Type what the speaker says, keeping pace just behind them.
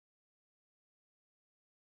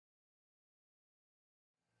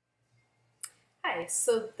Hi,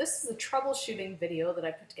 so this is a troubleshooting video that I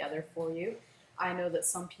put together for you. I know that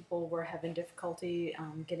some people were having difficulty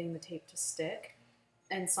getting the tape to stick,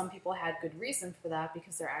 and some people had good reason for that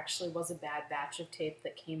because there actually was a bad batch of tape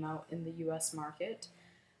that came out in the US market.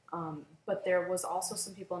 But there was also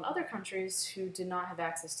some people in other countries who did not have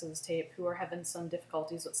access to this tape who are having some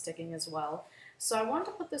difficulties with sticking as well. So I wanted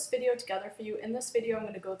to put this video together for you. In this video, I'm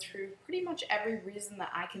going to go through pretty much every reason that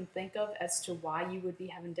I can think of as to why you would be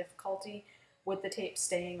having difficulty with the tape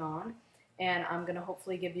staying on. And I'm going to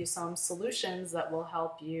hopefully give you some solutions that will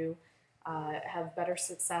help you have better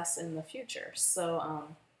success in the future. So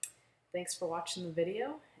thanks for watching the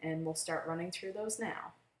video, and we'll start running through those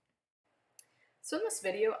now. So in this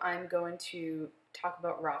video, I'm going to talk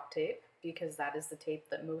about rock tape because that is the tape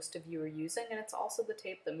that most of you are using, and it's also the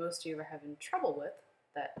tape that most of you are having trouble with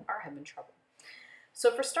that are having trouble.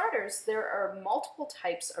 So for starters, there are multiple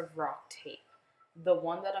types of rock tape. The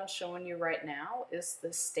one that I'm showing you right now is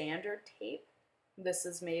the standard tape. This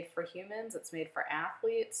is made for humans, it's made for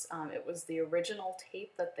athletes. It was the original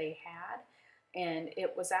tape that they had, and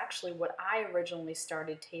it was actually what I originally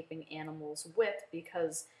started taping animals with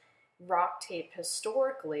because rock tape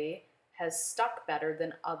historically has stuck better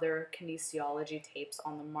than other kinesiology tapes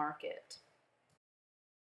on the market.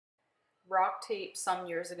 Rock tape some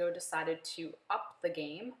years ago decided to up the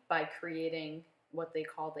game by creating what they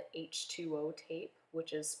call the H2O tape,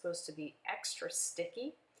 which is supposed to be extra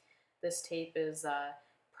sticky. This tape is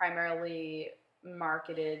primarily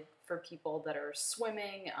marketed for people that are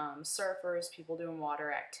swimming, surfers, people doing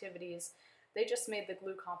water activities. They just made the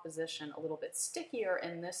glue composition a little bit stickier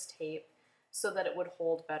in this tape so that it would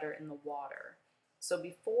hold better in the water. So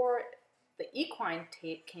before the equine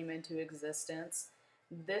tape came into existence,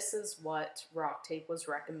 this is what rock tape was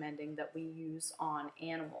recommending that we use on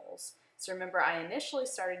animals. So remember, I initially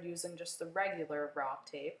started using just the regular rock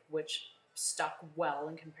tape, which stuck well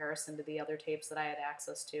in comparison to the other tapes that I had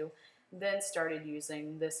access to, then started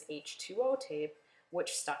using this H2O tape,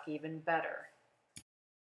 which stuck even better.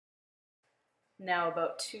 Now,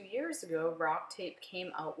 about 2 years ago, rock tape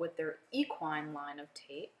came out with their Equine line of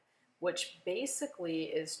tape, which basically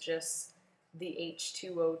is just the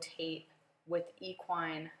H2O tape with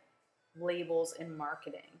equine labels and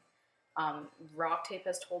marketing. Rock tape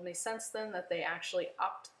has told me since then that they actually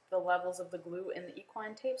upped the levels of the glue in the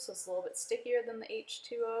equine tape, so it's a little bit stickier than the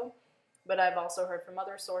H2O, but I've also heard from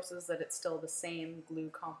other sources that it's still the same glue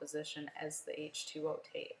composition as the H2O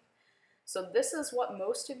tape. So this is what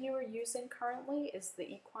most of you are using currently, is the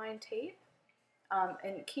equine tape.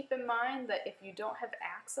 And keep in mind that if you don't have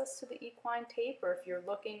access to the equine tape, or if you're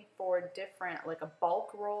looking for different, like a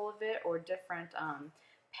bulk roll of it or different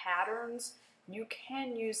patterns, you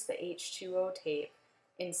can use the H2O tape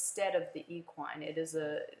instead of the equine. It is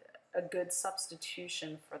a good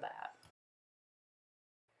substitution for that.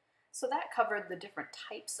 So that covered the different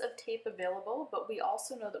types of tape available, but we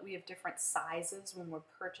also know that we have different sizes when we're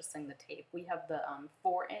purchasing the tape. We have the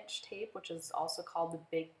 4-inch tape, which is also called the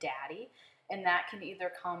Big Daddy, and that can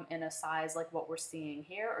either come in a size like what we're seeing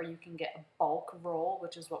here, or you can get a bulk roll,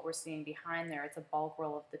 which is what we're seeing behind there. It's a bulk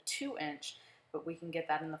roll of the 2-inch, but we can get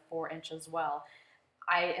that in the 4-inch as well.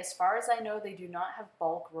 As far as I know, they do not have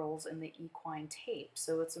bulk rolls in the equine tape,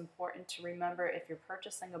 so it's important to remember if you're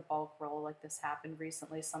purchasing a bulk roll, like this happened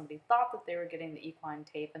recently, somebody thought that they were getting the equine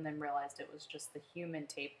tape and then realized it was just the human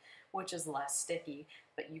tape, which is less sticky,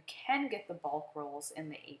 but you can get the bulk rolls in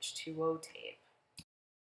the H2O tape.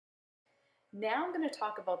 Now I'm going to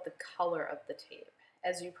talk about the color of the tape.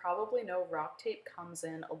 As you probably know, rock tape comes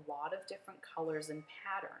in a lot of different colors and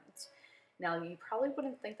patterns. Now, you probably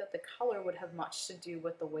wouldn't think that the color would have much to do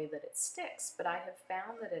with the way that it sticks, but I have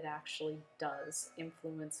found that it actually does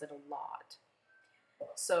influence it a lot.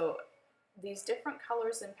 So these different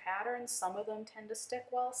colors and patterns, some of them tend to stick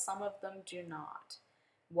well, some of them do not.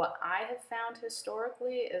 What I have found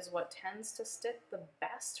historically is what tends to stick the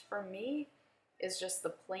best for me is just the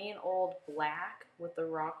plain old black with the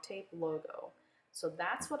rock tape logo. So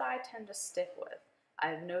that's what I tend to stick with.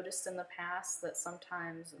 I've noticed in the past that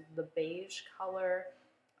sometimes the beige color,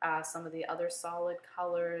 some of the other solid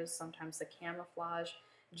colors, sometimes the camouflage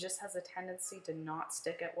just has a tendency to not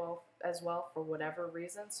stick as well for whatever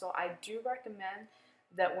reason. So I do recommend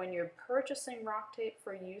that when you're purchasing rock tape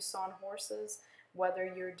for use on horses,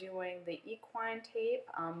 whether you're doing the equine tape,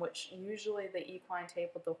 which usually the equine tape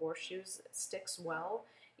with the horseshoes sticks well,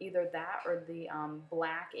 either that or the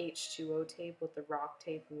black H2O tape with the rock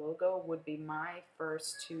tape logo would be my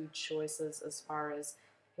first two choices as far as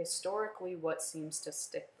historically what seems to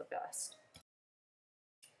stick the best.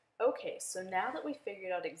 Okay, so now that we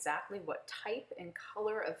figured out exactly what type and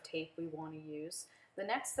color of tape we want to use, The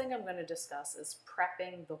next thing I'm going to discuss is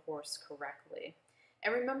prepping the horse correctly.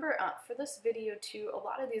 And remember, for this video too, a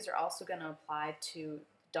lot of these are also going to apply to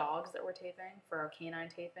dogs that we're taping for our canine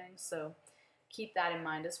taping, so keep that in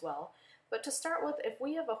mind as well. But to start with, if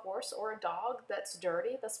we have a horse or a dog that's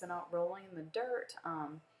dirty, that's been out rolling in the dirt,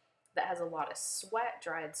 that has a lot of sweat,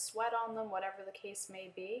 dried sweat on them, whatever the case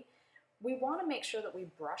may be, we want to make sure that we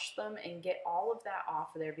brush them and get all of that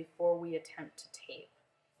off of there before we attempt to tape.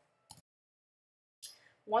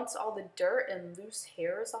 Once all the dirt and loose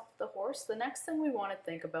hair is off the horse, the next thing we want to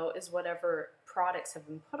think about is whatever products have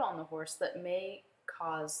been put on the horse that may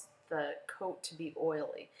cause the coat to be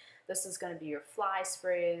oily. This is going to be your fly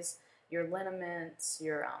sprays, your liniments,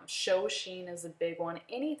 your show sheen is a big one,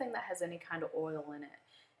 anything that has any kind of oil in it.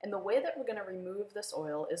 And the way that we're going to remove this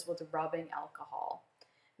oil is with rubbing alcohol.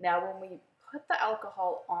 Now when we put the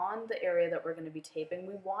alcohol on the area that we're going to be taping,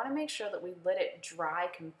 we want to make sure that we let it dry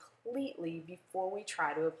completely before we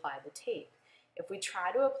try to apply the tape. If we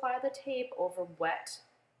try to apply the tape over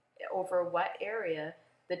a wet area,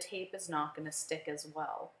 the tape is not going to stick as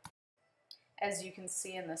well. As you can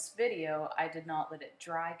see in this video, I did not let it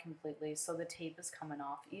dry completely, so the tape is coming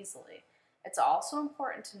off easily. It's also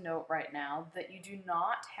important to note right now that you do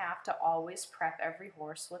not have to always prep every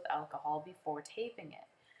horse with alcohol before taping it.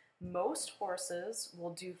 Most horses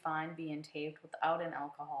will do fine being taped without an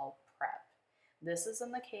alcohol prep. This is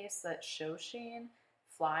in the case that show sheen,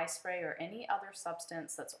 fly spray, or any other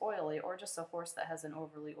substance that's oily, or just a horse that has an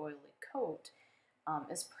overly oily coat,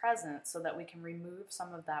 is present so that we can remove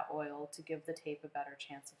some of that oil to give the tape a better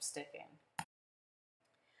chance of sticking.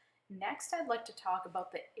 Next, I'd like to talk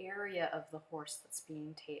about the area of the horse that's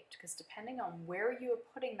being taped, because depending on where you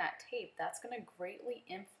are putting that tape, that's going to greatly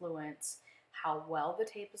influence how well the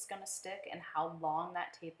tape is going to stick and how long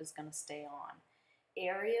that tape is going to stay on.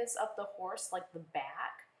 Areas of the horse like the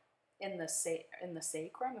back, in the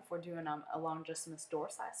sacrum, if we're doing a longissimus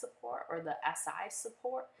dorsi support or the SI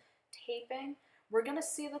support taping, we're going to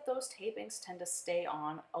see that those tapings tend to stay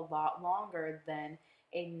on a lot longer than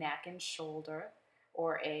a neck and shoulder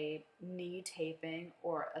or a knee taping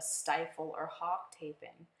or a stifle or hock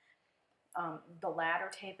taping. The ladder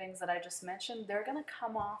tapings that I just mentioned, they're going to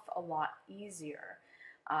come off a lot easier.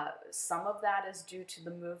 Some of that is due to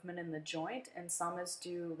the movement in the joint, and some is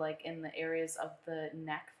due, like in the areas of the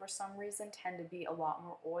neck for some reason, tend to be a lot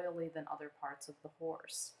more oily than other parts of the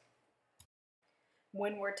horse.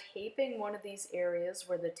 When we're taping one of these areas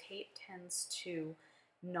where the tape tends to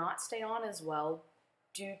not stay on as well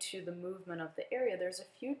due to the movement of the area, there's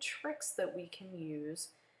a few tricks that we can use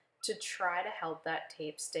to try to help that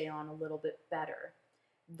tape stay on a little bit better.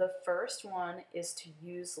 The first one is to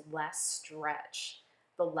use less stretch.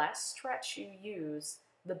 The less stretch you use,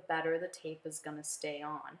 the better the tape is going to stay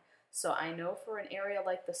on. So I know for an area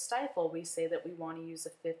like the stifle, we say that we want to use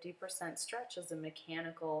a 50% stretch as a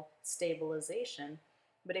mechanical stabilization.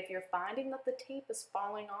 But if you're finding that the tape is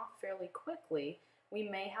falling off fairly quickly, we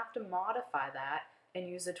may have to modify that and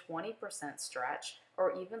use a 20% stretch,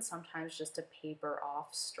 or even sometimes just a paper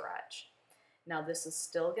off stretch. Now this is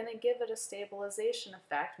still going to give it a stabilization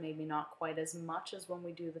effect, maybe not quite as much as when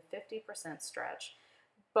we do the 50% stretch,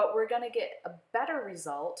 but we're going to get a better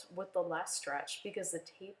result with the less stretch because the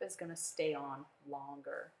tape is going to stay on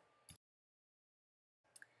longer.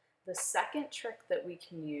 The second trick that we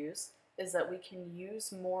can use is that we can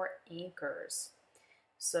use more anchors.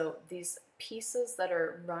 So these pieces that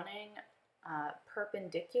are running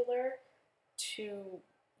perpendicular to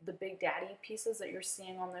the Big Daddy pieces that you're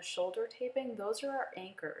seeing on the shoulder taping, those are our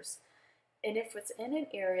anchors. And if it's in an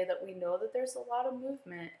area that we know that there's a lot of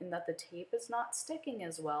movement and that the tape is not sticking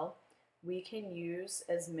as well, we can use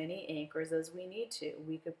as many anchors as we need to.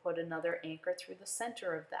 We could put another anchor through the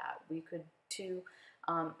center of that. We could do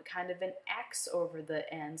kind of an X over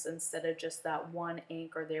the ends instead of just that one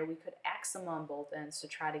anchor there. We could X them on both ends to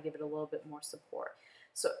try to give it a little bit more support.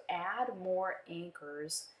 So add more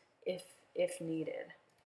anchors if needed.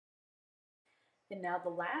 And now the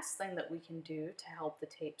last thing that we can do to help the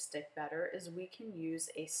tape stick better is we can use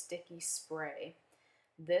a sticky spray.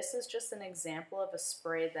 This is just an example of a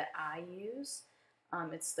spray that I use.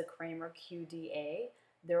 It's the Kramer QDA.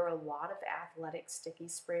 There are a lot of athletic sticky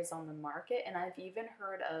sprays on the market, and I've even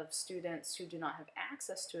heard of students who do not have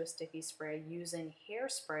access to a sticky spray using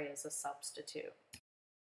hairspray as a substitute.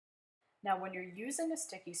 Now, when you're using a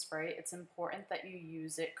sticky spray, it's important that you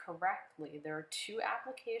use it correctly. There are two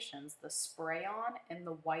applications, the spray-on and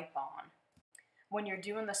the wipe-on. When you're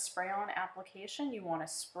doing the spray-on application, you want to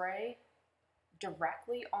spray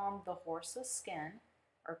directly on the horse's skin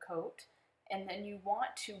or coat, and then you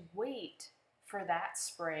want to wait for that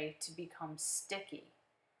spray to become sticky.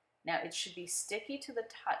 Now it should be sticky to the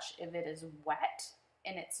touch. If it is wet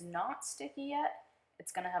and it's not sticky yet,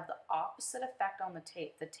 it's going to have the opposite effect on the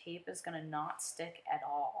tape. The tape is going to not stick at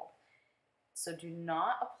all. So do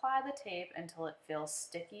not apply the tape until it feels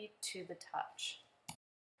sticky to the touch.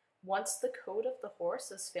 Once the coat of the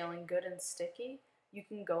horse is feeling good and sticky, you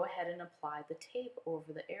can go ahead and apply the tape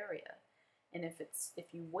over the area. And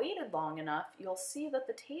if you waited long enough, you'll see that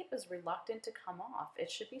the tape is reluctant to come off.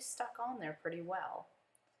 It should be stuck on there pretty well.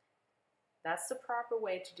 That's the proper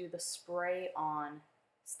way to do the spray-on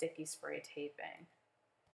sticky spray taping.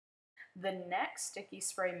 The next sticky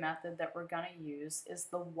spray method that we're going to use is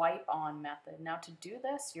the wipe-on method. Now to do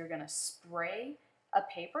this, you're going to spray a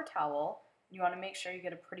paper towel. You want to make sure you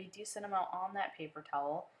get a pretty decent amount on that paper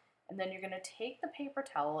towel. And then you're going to take the paper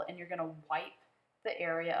towel and you're going to wipe the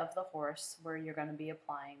area of the horse where you're going to be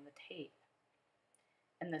applying the tape.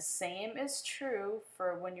 And the same is true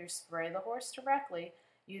for when you spray the horse directly.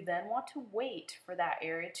 You then want to wait for that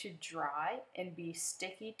area to dry and be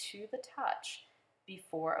sticky to the touch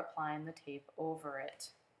before applying the tape over it.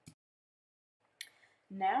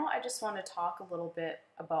 Now I just want to talk a little bit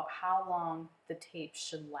about how long the tape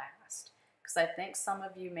should last, because I think some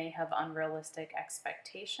of you may have unrealistic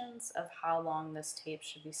expectations of how long this tape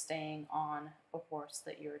should be staying on a horse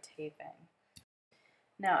that you're taping.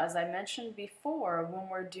 Now, as I mentioned before, when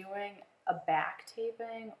we're doing a back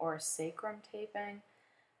taping or a sacrum taping,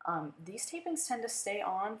 these tapings tend to stay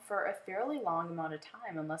on for a fairly long amount of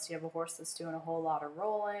time unless you have a horse that's doing a whole lot of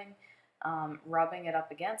rolling, rubbing it up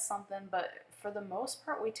against something, but for the most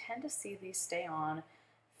part we tend to see these stay on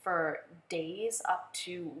for days up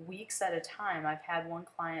to weeks at a time. I've had one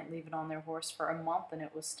client leave it on their horse for a month and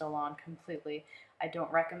it was still on completely. I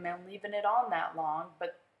don't recommend leaving it on that long,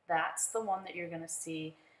 but that's the one that you're going to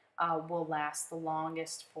see will last the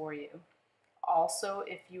longest for you. Also,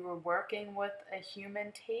 if you were working with a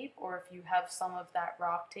human tape, or if you have some of that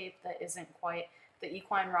rock tape that isn't quite, the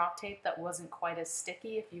equine rock tape that wasn't quite as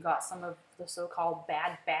sticky, if you got some of the so-called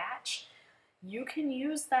bad batch, you can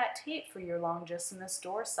use that tape for your longissimus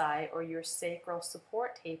dorsi or your sacral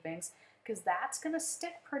support tapings, because that's going to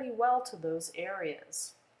stick pretty well to those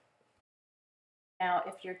areas. Now,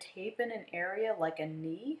 if you're taping an area like a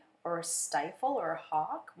knee or a stifle or a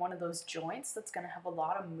hock, one of those joints that's going to have a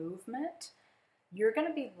lot of movement, you're going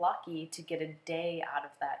to be lucky to get a day out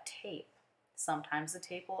of that tape. Sometimes the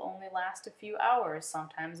tape will only last a few hours.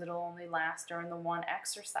 Sometimes it'll only last during the one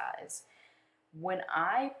exercise. When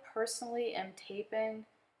I personally am taping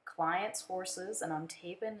clients' horses and I'm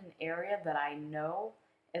taping an area that I know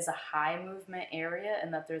is a high movement area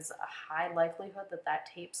and that there's a high likelihood that that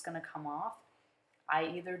tape's going to come off, I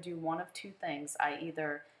either do one of two things. I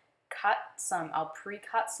either I'll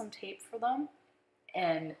pre-cut some tape for them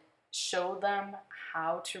and show them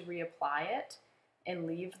how to reapply it and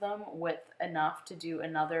leave them with enough to do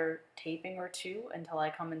another taping or two until I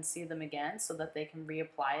come and see them again so that they can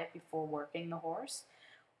reapply it before working the horse.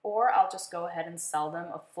 Or I'll just go ahead and sell them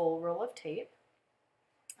a full roll of tape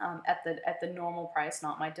at the normal price,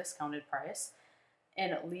 not my discounted price,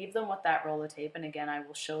 and leave them with that roll of tape. And again, I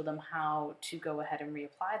will show them how to go ahead and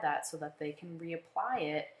reapply that so that they can reapply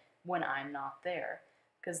it when I'm not there.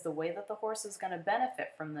 Because the way that the horse is going to benefit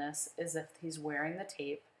from this is if he's wearing the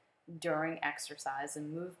tape during exercise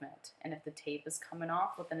and movement. And if the tape is coming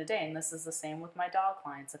off within a day, and this is the same with my dog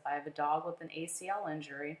clients, if I have a dog with an ACL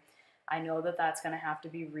injury, I know that that's going to have to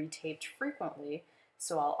be retaped frequently.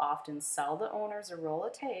 So I'll often sell the owners a roll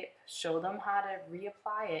of tape, show them how to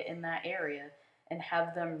reapply it in that area, and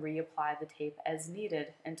have them reapply the tape as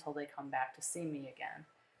needed until they come back to see me again.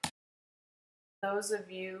 Those of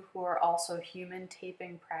you who are also human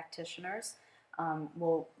taping practitioners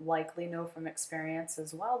will likely know from experience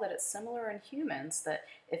as well that it's similar in humans, that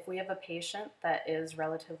if we have a patient that is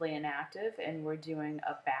relatively inactive and we're doing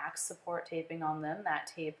a back support taping on them, that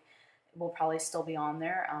tape will probably still be on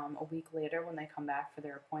there a week later when they come back for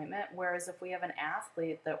their appointment. Whereas if we have an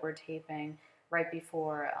athlete that we're taping right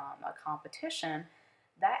before a competition,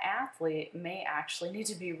 that athlete may actually need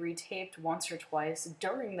to be retaped once or twice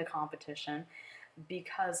during the competition,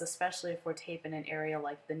 because especially if we're taping an area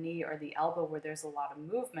like the knee or the elbow where there's a lot of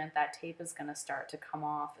movement, that tape is going to start to come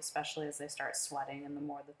off, especially as they start sweating and the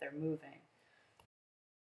more that they're moving.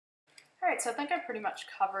 All right, so I think I pretty much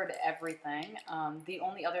covered everything. The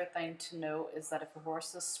only other thing to note is that if a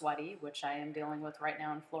horse is sweaty, which I am dealing with right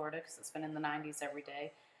now in Florida because it's been in the 90s every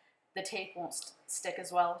day, the tape won't stick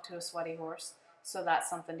as well to a sweaty horse. So that's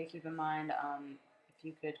something to keep in mind. If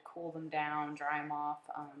you could cool them down, dry them off,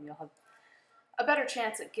 you'll have a better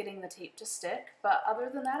chance at getting the tape to stick. But other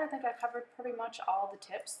than that, I think I covered pretty much all the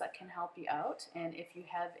tips that can help you out. And if you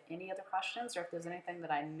have any other questions or if there's anything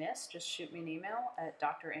that I missed, just shoot me an email at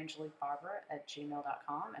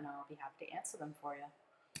drangeliquebarber@gmail.com and I'll be happy to answer them for you.